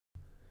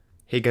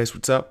Hey guys,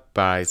 what's up?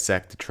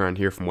 Sectatron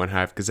here from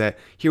OneHive Gazette,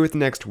 here with the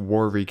next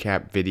war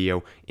recap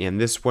video, and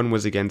this one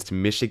was against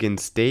Michigan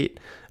State.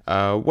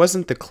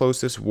 Wasn't the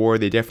closest war.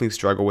 They definitely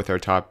struggle with our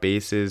top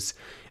bases.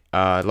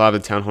 A lot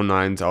of the Town Hall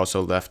 9s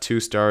also left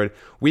 2-starred.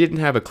 We didn't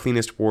have a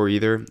cleanest war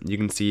either. You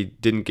can see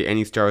didn't get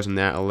any stars on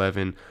that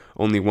 11,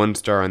 only 1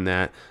 star on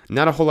that.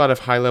 Not a whole lot of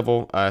high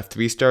level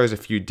 3 stars, a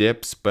few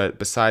dips, but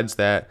besides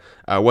that,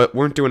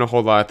 weren't doing a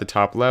whole lot at the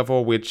top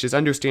level, which is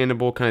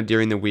understandable kind of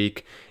during the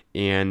week.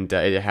 And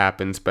it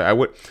happens, but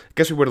I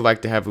guess we would have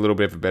liked to have a little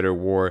bit of a better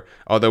war,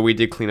 although we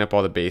did clean up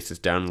all the bases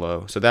down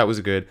low, so that was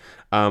good.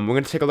 We're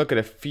going to take a look at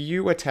a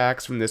few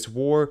attacks from this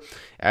war,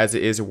 as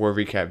it is a war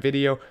recap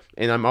video,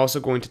 and I'm also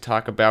going to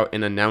talk about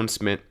an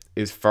announcement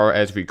as far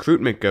as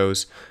recruitment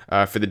goes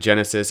for the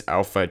Genesis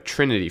Alpha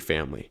Trinity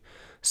family.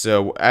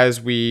 So as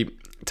we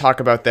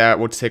talk about that,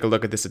 we'll take a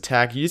look at this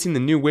attack using the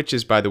new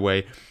witches, by the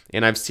way.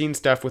 And I've seen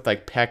stuff with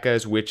like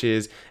P.E.K.K.A.'s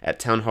witches at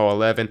Town Hall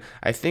 11.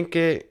 I think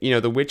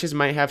the witches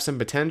might have some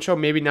potential,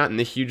 maybe not in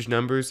the huge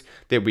numbers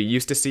that we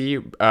used to see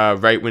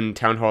right when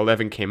Town Hall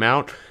 11 came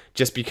out,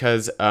 just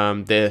because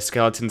the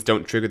skeletons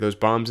don't trigger those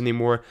bombs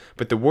anymore.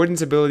 But the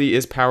Warden's ability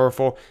is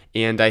powerful,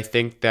 and I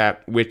think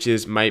that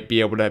witches might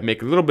be able to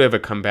make a little bit of a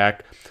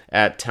comeback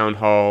at Town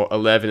Hall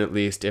 11 at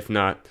least, if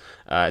not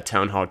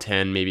Town Hall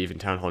 10, maybe even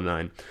Town Hall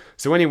 9.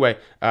 So anyway,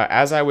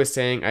 as I was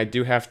saying, I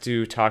do have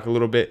to talk a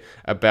little bit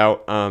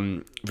about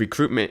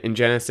recruitment in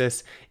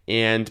Genesis.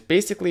 And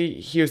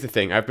basically, here's the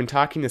thing. I've been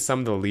talking to some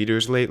of the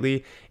leaders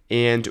lately,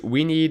 and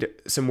we need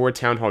some more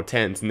Town Hall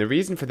 10s. And the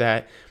reason for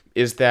that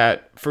is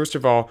that, first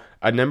of all,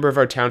 a number of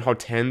our Town Hall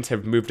 10s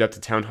have moved up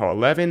to Town Hall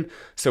 11,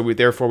 so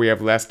therefore we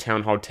have less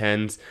Town Hall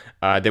 10s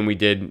than we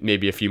did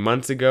maybe a few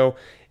months ago.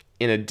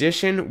 In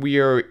addition, we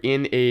are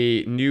in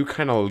a new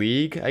kind of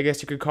league, I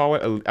guess you could call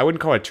it. I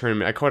wouldn't call it a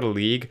tournament, I call it a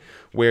league,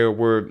 where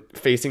we're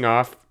facing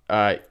off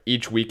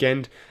each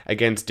weekend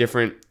against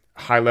different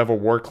high-level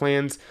war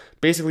clans.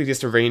 Basically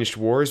just arranged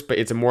wars, but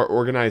it's a more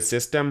organized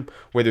system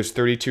where there's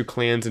 32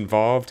 clans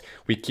involved.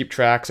 We keep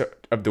tracks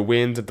of the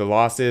wins, of the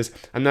losses.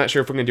 I'm not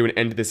sure if we're going to do an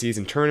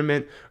end-of-the-season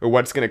tournament or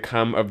what's going to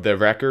come of the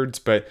records,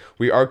 but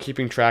we are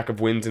keeping track of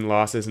wins and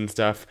losses and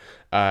stuff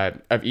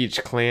of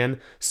each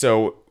clan.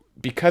 So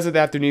because of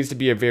that, there needs to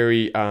be a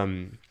very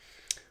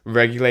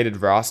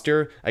regulated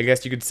roster, I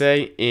guess you could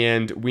say,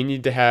 and we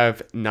need to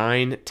have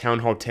 9 Town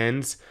Hall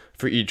 10s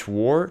for each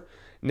war.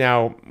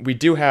 Now, we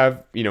do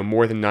have,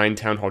 more than 9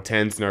 Town Hall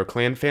 10s in our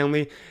clan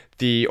family.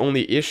 The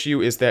only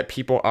issue is that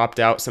people opt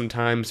out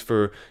sometimes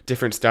for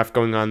different stuff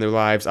going on in their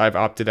lives. I've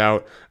opted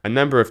out a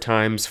number of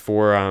times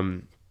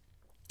for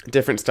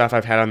different stuff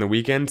I've had on the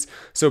weekends.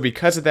 So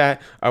because of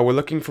that, we're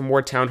looking for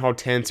more Town Hall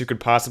 10s who could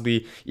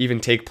possibly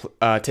even take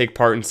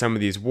part in some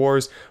of these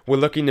wars. We're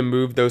looking to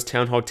move those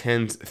Town Hall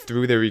 10s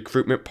through the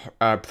recruitment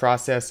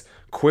process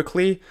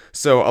quickly.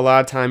 So a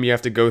lot of time you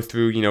have to go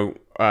through,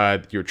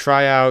 your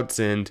tryouts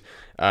and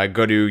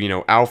go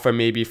to, Alpha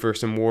maybe for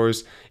some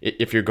wars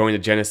if you're going to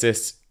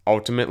Genesis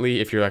ultimately,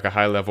 if you're like a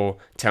high-level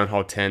Town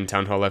Hall 10,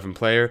 Town Hall 11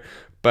 player.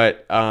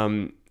 But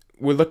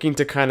we're looking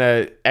to kind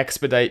of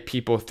expedite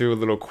people through a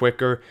little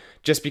quicker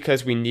just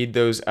because we need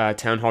those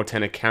Town Hall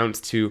 10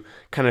 accounts to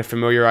kind of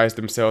familiarize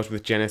themselves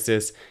with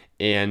Genesis.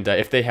 And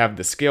if they have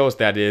the skills,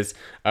 that is,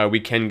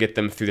 we can get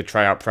them through the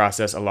tryout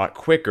process a lot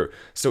quicker.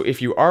 So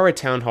if you are a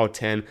Town Hall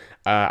 10,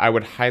 I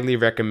would highly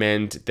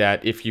recommend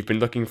that if you've been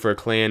looking for a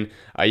clan,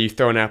 you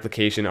throw an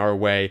application our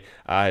way.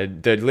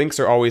 The links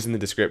are always in the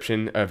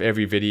description of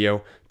every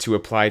video to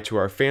apply to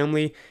our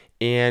family.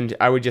 And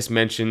I would just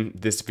mention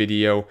this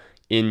video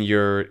in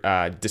your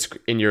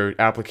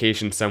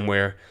application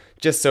somewhere,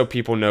 just so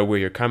people know where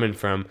you're coming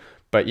from.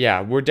 But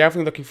yeah, we're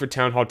definitely looking for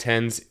Town Hall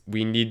 10s.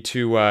 We need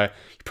to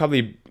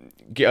probably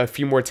get a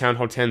few more Town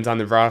Hall 10s on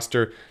the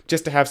roster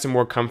just to have some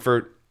more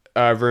comfort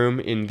room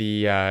in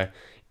the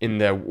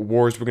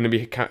wars we're going to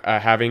be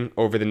having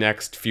over the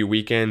next few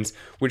weekends,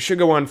 which should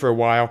go on for a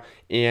while.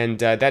 And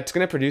that's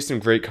going to produce some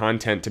great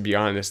content, to be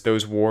honest,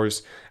 those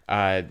wars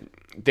that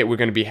we're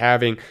going to be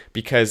having,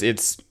 because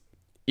it's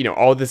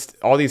all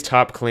these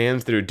top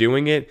clans that are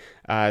doing it.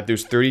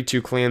 There's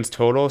 32 clans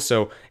total,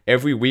 so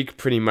every week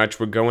pretty much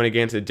we're going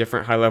against a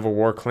different high-level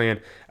war clan.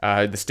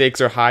 The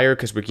stakes are higher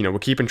because we're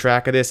keeping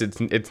track of this.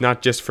 It's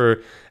not just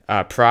for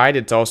pride;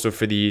 it's also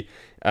for the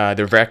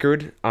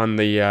record on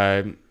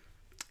the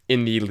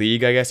in the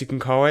league, I guess you can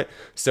call it.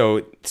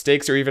 So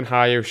stakes are even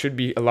higher. Should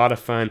be a lot of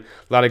fun,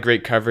 a lot of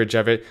great coverage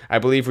of it. I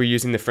believe we're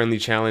using the friendly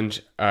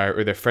challenge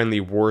or the friendly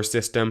war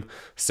system,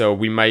 so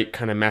we might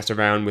kind of mess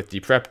around with the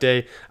prep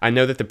day. I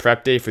know that the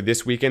prep day for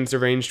this weekend's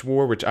arranged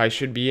war, which I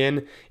should be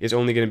in, is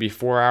only going to be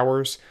 4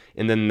 hours,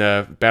 and then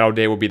the battle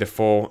day will be the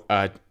full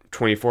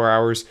 24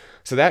 hours.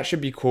 So that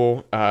should be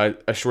cool.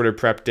 A shorter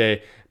prep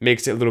day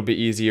makes it a little bit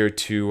easier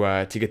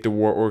to get the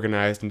war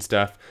organized and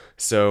stuff.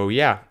 So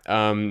yeah.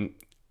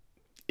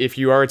 If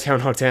you are a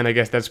Town Hall 10, I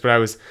guess that's what I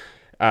was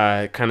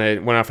kind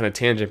of went off on a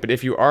tangent, but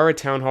if you are a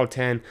Town Hall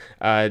 10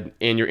 and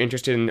you're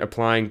interested in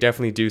applying,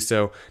 definitely do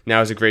so.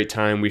 Now is a great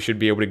time. We should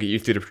be able to get you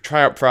through the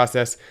tryout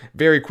process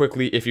very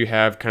quickly if you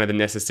have kind of the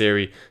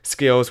necessary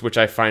skills, which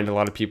I find a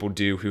lot of people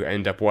do who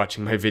end up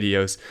watching my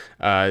videos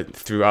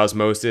through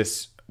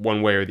osmosis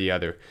one way or the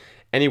other.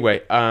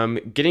 Anyway,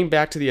 getting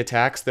back to the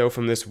attacks though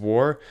from this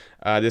war,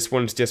 this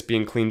one's just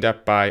being cleaned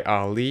up by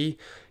Ali,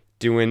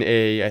 doing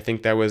I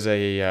think that was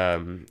a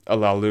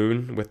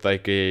Laloon with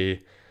like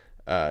a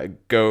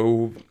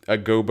Gobo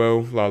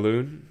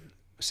Laloon.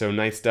 So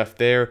nice stuff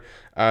there.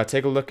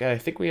 Take a look at, I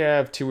think we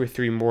have 2 or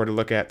 3 more to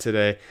look at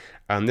today.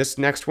 This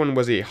next one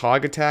was a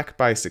hog attack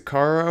by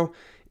Sakaro.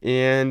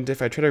 And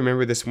if I try to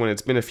remember this one,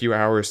 it's been a few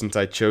hours since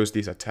I chose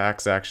these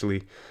attacks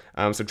actually.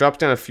 So drops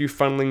down a few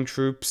funneling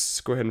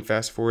troops. Go ahead and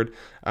fast forward.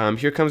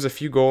 Here comes a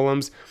few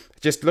golems.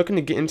 Just looking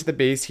to get into the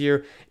base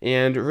here,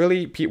 and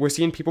really we're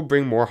seeing people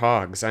bring more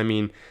hogs. I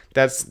mean,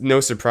 that's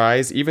no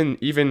surprise.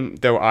 Even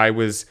though I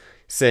was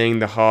saying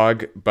the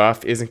hog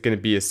buff isn't going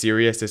to be as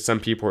serious as some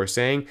people are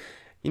saying,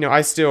 you know,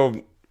 I still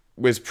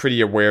was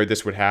pretty aware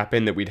this would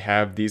happen, that we'd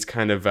have these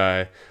kind of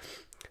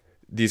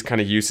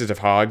uses of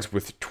hogs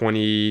with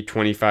 20,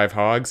 25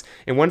 hogs.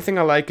 And one thing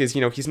I like is,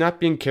 you know, he's not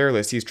being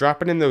careless. He's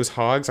dropping in those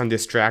hogs on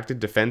distracted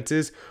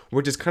defenses,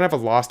 which is kind of a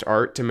lost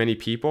art to many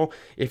people.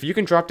 If you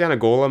can drop down a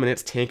golem and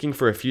it's tanking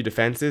for a few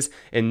defenses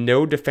and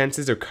no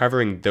defenses are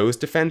covering those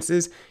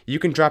defenses, you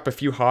can drop a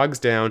few hogs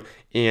down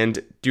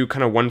and do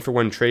kind of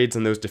 1-for-1 trades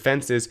on those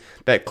defenses.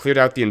 That cleared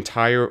out the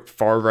entire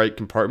far right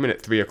compartment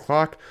at 3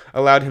 o'clock,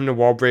 allowed him to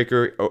wall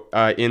breaker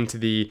into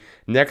the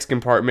next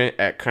compartment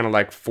at kind of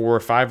like 4 or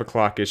 5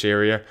 o'clock-ish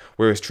area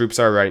where his troops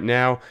are right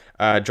now.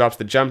 Drops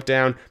the jump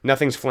down,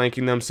 nothing's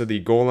flanking them, so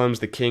the golems,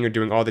 the king, are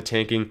doing all the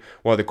tanking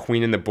while the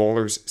queen and the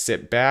bowlers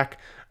sit back.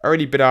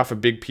 Already bit off a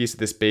big piece of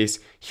this base.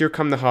 Here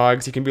come the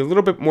hogs. He can be a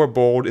little bit more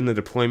bold in the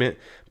deployment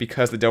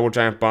because the double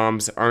giant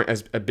bombs aren't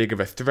as big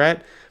of a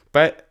threat,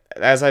 but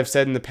as I've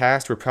said in the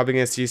past, we're probably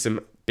going to see some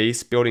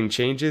base building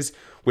changes,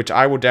 which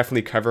I will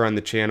definitely cover on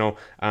the channel.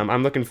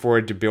 I'm looking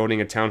forward to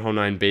building a Town Hall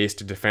 9 base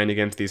to defend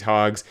against these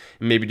hogs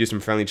and maybe do some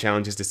friendly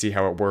challenges to see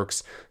how it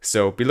works.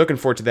 So be looking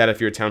forward to that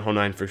if you're a Town Hall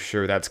 9 for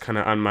sure. That's kind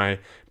of on my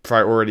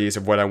priorities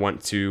of what I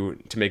want to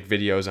make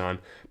videos on.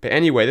 But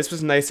anyway, this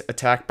was a nice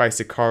attack by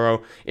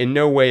Sakaro. In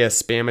no way a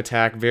spam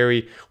attack.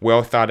 Very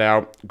well thought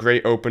out.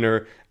 Great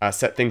opener.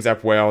 Set things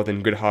up well.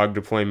 Then good hog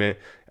deployment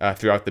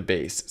throughout the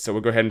base. So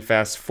we'll go ahead and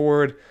fast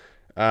forward.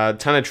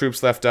 Ton of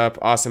troops left up.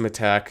 Awesome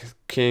attack.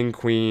 King,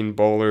 queen,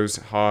 bowlers,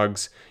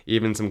 hogs,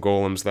 even some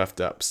golems left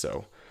up.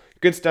 So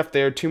good stuff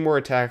there. 2 more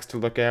attacks to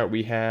look at.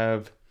 We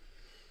have,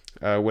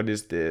 what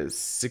is this?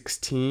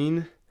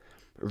 16.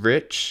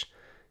 Rich.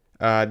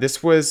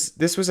 This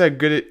was a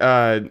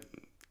good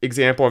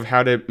example of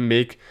how to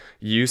make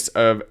use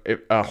of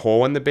a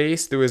hole in the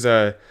base. There was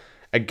a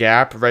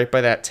gap right by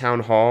that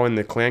town hall in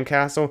the clan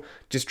castle.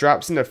 Just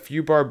drops in a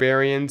few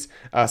barbarians.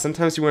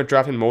 Sometimes you want to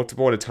drop in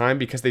multiple at a time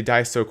because they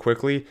die so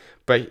quickly,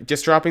 but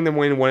just dropping them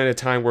in one at a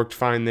time worked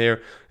fine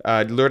there.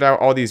 Lured out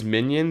all these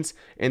minions,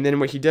 and then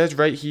what he does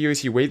right here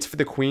is he waits for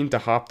the queen to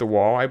hop the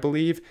wall, I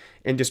believe,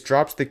 and just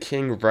drops the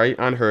king right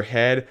on her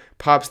head,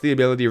 pops the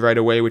ability right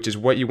away, which is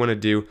what you want to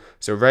do.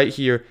 So right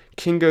here,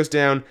 king goes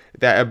down.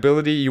 That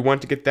ability, you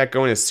want to get that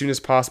going as soon as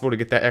possible to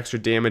get that extra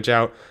damage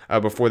out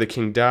before the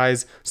king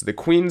dies. So the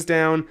queen's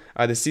down,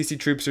 the CC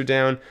troops are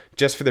down,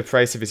 just for the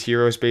price of his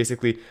heroes,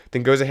 basically.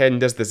 Then goes ahead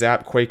and does the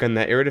zap quake on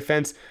that air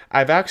defense.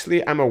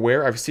 I'm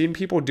aware, I've seen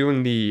people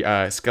doing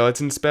the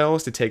skeleton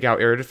spells to take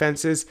out air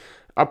defenses.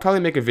 I'll probably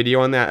make a video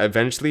on that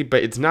eventually,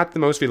 but it's not the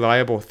most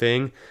reliable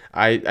thing.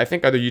 I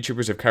think other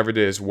YouTubers have covered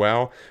it as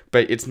well,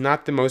 but it's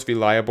not the most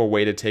reliable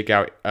way to take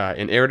out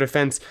an air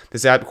defense. The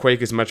zap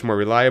quake is much more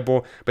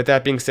reliable, but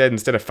that being said,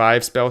 instead of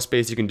 5 spell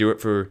space, you can do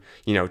it for,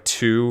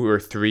 2 or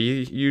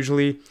 3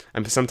 usually.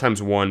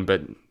 Sometimes 1,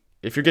 but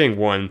if you're getting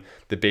 1,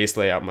 the base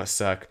layout must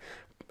suck.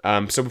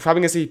 So we're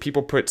probably going to see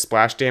people put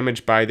splash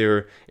damage by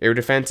their air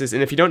defenses,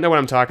 and if you don't know what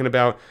I'm talking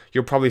about,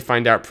 you'll probably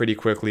find out pretty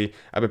quickly.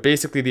 But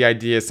basically the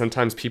idea is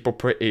sometimes people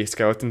put a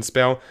skeleton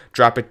spell,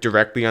 drop it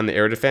directly on the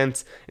air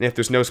defense, and if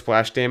there's no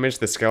splash damage,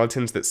 the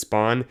skeletons that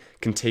spawn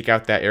can take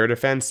out that air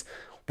defense.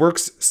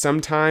 Works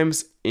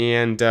sometimes,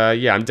 and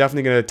yeah, I'm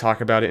definitely going to talk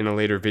about it in a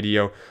later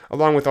video,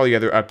 along with all the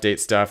other update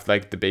stuff,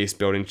 like the base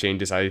building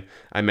changes I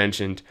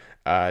mentioned.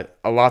 A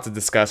lot to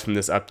discuss from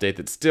this update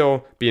that's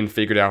still being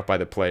figured out by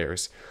the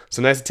players.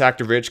 So nice attack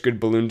to Rich,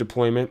 good balloon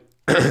deployment.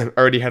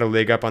 Already had a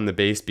leg up on the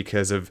base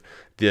because of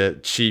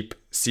the cheap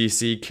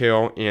CC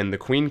kill and the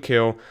queen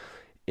kill,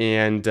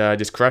 and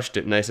just crushed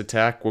it. Nice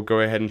attack. We'll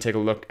go ahead and take a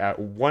look at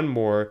one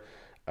more.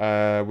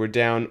 We're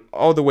down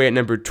all the way at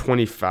number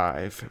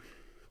 25.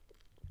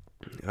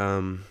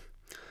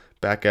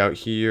 Back out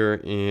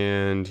here,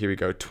 and here we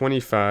go.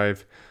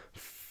 25.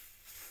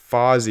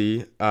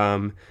 Fozzie.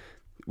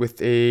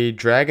 With a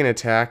dragon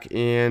attack,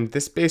 and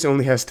this base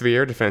only has 3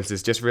 air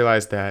defenses. Just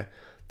realized that.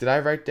 Did I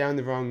write down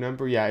the wrong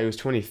number? Yeah, it was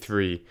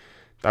 23.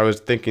 I was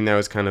thinking that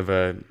was kind of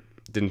a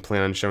didn't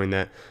plan on showing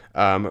that.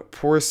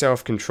 Poor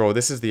self-control.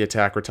 This is the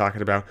attack we're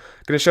talking about.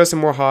 I'm going to show some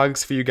more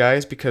hogs for you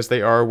guys because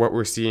they are what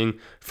we're seeing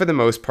for the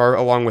most part,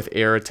 along with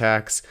air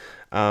attacks.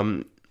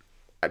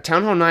 At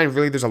Town Hall 9,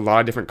 really, there's a lot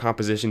of different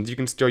compositions. You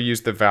can still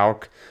use the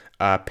Valk,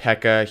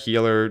 P.E.K.K.A,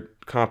 healer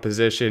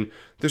composition.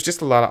 There's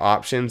just a lot of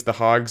options. The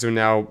hogs are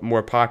now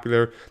more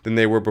popular than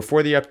they were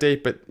before the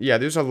update, but yeah,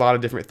 there's a lot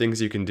of different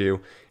things you can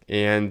do.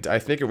 And I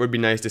think it would be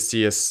nice to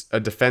see a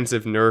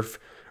defensive nerf,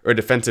 or a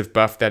defensive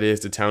buff, that is,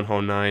 to Town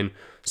Hall 9.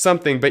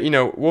 Something, but you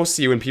know, we'll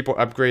see when people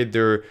upgrade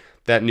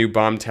that new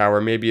bomb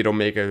tower. Maybe it'll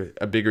make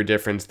a bigger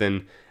difference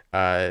than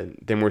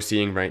we're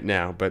seeing right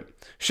now, but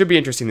should be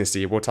interesting to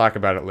see. We'll talk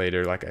about it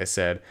later, like I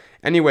said.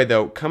 Anyway,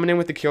 though, coming in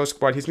with the kill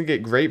squad, he's going to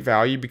get great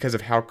value because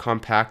of how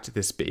compact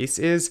this base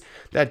is.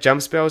 That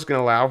jump spell is going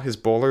to allow his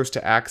bowlers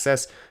to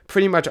access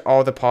pretty much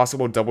all the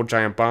possible double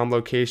giant bomb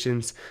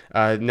locations.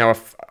 Now,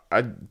 if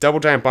a double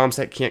giant bomb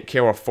set can't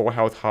kill a full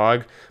health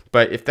hog,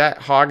 but if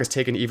that hog has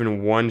taken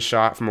even one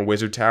shot from a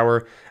wizard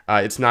tower,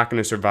 it's not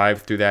going to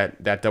survive through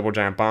that double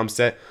giant bomb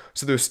set.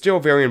 So they're still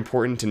very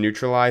important to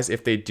neutralize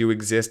if they do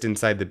exist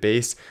inside the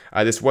base.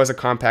 This was a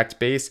compact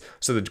base,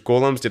 so the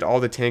golems did all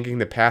the tanking.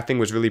 The pathing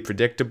was really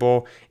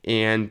predictable,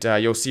 and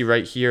you'll see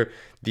right here,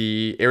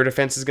 the air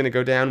defense is going to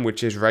go down,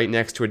 which is right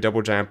next to a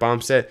double giant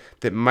bomb set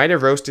that might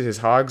have roasted his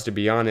hogs, to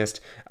be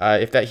honest.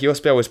 If that heal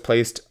spell was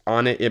placed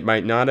on it, it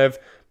might not have.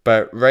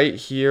 But right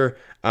here,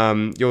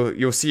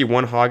 you'll see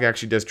one hog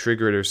actually does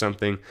trigger it or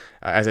something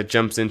as it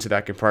jumps into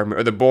that compartment,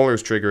 or the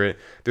bowlers trigger it.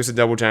 There's a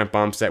double giant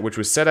bomb set, which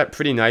was set up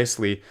pretty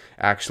nicely,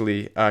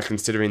 actually,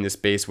 considering this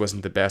base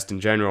wasn't the best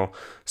in general.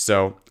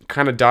 So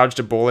kind of dodged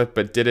a bullet,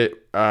 but did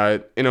it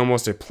in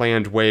almost a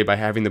planned way by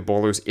having the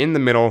bowlers in the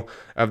middle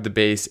of the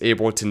base,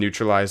 able to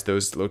neutralize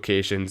those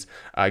locations.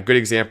 A good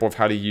example of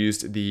how to use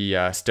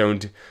the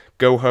stoned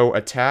Goho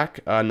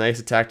attack.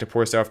 Nice attack to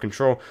poor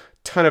self-control.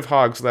 Ton of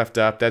hogs left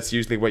up. That's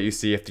usually what you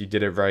see if you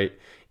did it right.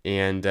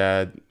 And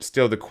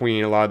still the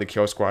queen, a lot of the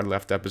kill squad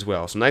left up as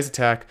well. So nice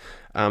attack.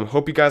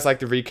 Hope you guys like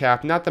the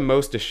recap. Not the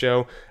most to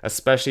show,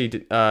 especially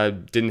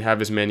didn't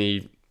have as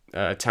many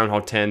Town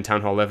Hall 10,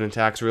 Town Hall 11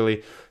 attacks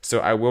really. So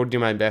I will do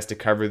my best to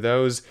cover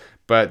those.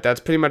 But that's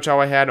pretty much all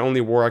I had,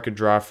 only war I could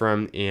draw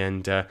from,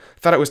 and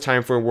thought it was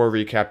time for a war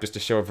recap just to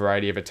show a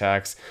variety of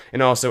attacks,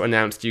 and also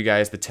announce to you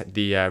guys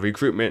the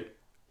recruitment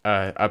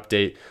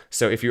update.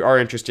 So if you are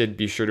interested,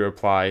 be sure to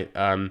apply.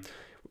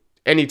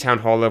 Any Town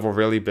Hall level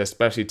really, but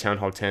especially Town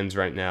Hall 10s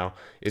right now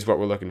is what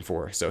we're looking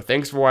for. So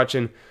thanks for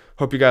watching.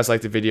 Hope you guys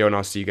liked the video, and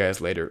I'll see you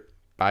guys later.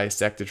 Bye,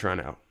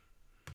 Sectatron out.